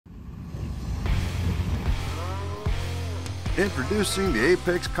Introducing the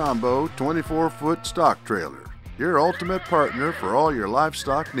Apex Combo 24-foot stock trailer, your ultimate partner for all your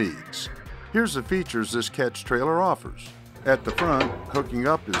livestock needs. Here's the features this catch trailer offers. At the front, hooking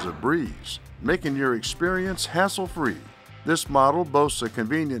up is a breeze, making your experience hassle-free. This model boasts a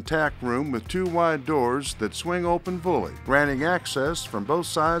convenient tack room with 2 wide doors that swing open fully, granting access from both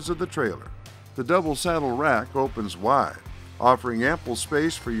sides of the trailer. The double saddle rack opens wide, offering ample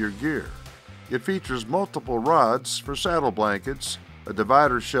space for your gear. It features multiple rods for saddle blankets, a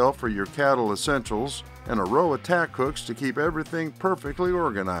divider shelf for your cattle essentials, and a row of tack hooks to keep everything perfectly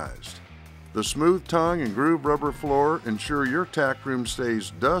organized. The smooth tongue and groove rubber floor ensure your tack room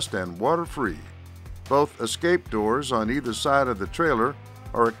stays dust and water-free. Both escape doors on either side of the trailer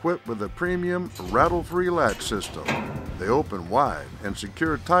are equipped with a premium rattle-free latch system. They open wide and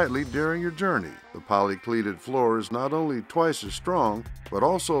secure tightly during your journey. The poly-cleated floor is not only twice as strong, but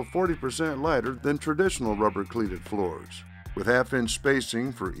also 40% lighter than traditional rubber-cleated floors. With half-inch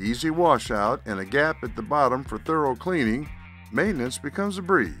spacing for easy washout and a gap at the bottom for thorough cleaning, maintenance becomes a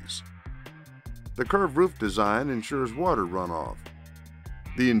breeze. The curved roof design ensures water runoff.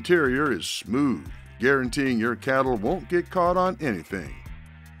 The interior is smooth, guaranteeing your cattle won't get caught on anything.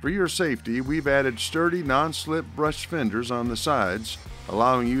 For your safety, we've added sturdy non-slip brush fenders on the sides,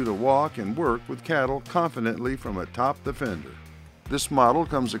 allowing you to walk and work with cattle confidently from atop the fender. This model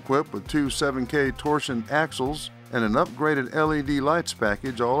comes equipped with 2 7K torsion axles and an upgraded LED lights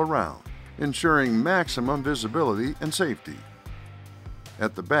package all around, ensuring maximum visibility and safety.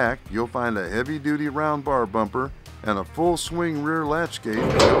 At the back, you'll find a heavy-duty round bar bumper and a full swing rear latch gate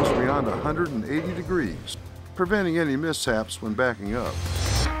that goes beyond 180 degrees, preventing any mishaps when backing up.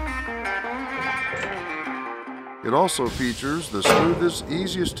 It also features the smoothest,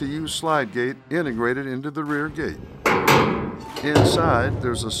 easiest to use slide gate integrated into the rear gate. Inside,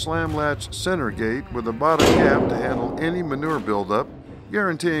 there's a slam latch center gate with a bottom gap to handle any manure buildup,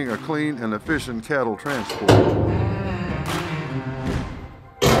 guaranteeing a clean and efficient cattle transport.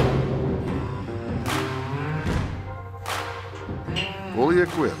 Fully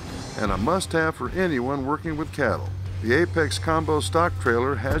equipped and a must-have for anyone working with cattle, the Apex Combo stock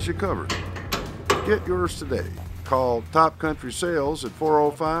trailer has you covered. Get yours today. Call Top Country Sales at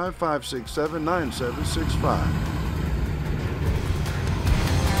 405-567-9765.